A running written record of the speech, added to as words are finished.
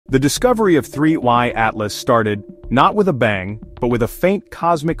The discovery of 3Y Atlas started, not with a bang, but with a faint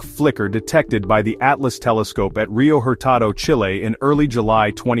cosmic flicker detected by the Atlas telescope at Rio Hurtado, Chile in early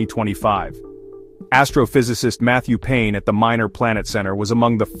July 2025. Astrophysicist Matthew Payne at the Minor Planet Center was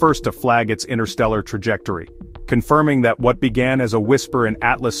among the first to flag its interstellar trajectory, confirming that what began as a whisper in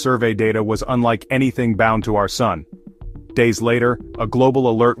Atlas survey data was unlike anything bound to our sun. Days later, a global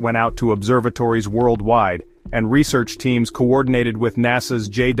alert went out to observatories worldwide, and research teams coordinated with NASA's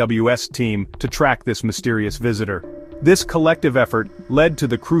JWST team to track this mysterious visitor. This collective effort led to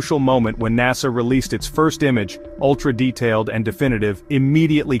the crucial moment when NASA released its first image, ultra-detailed and definitive,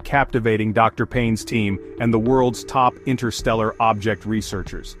 immediately captivating Dr. Payne's team and the world's top interstellar object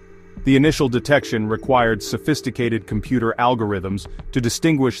researchers. The initial detection required sophisticated computer algorithms to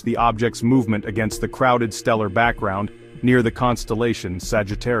distinguish the object's movement against the crowded stellar background near the constellation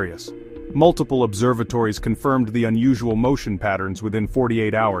Sagittarius. Multiple observatories confirmed the unusual motion patterns within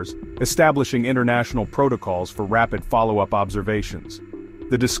 48 hours, establishing international protocols for rapid follow-up observations.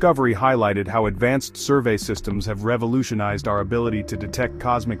 The discovery highlighted how advanced survey systems have revolutionized our ability to detect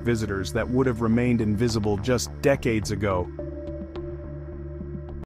cosmic visitors that would have remained invisible just decades ago.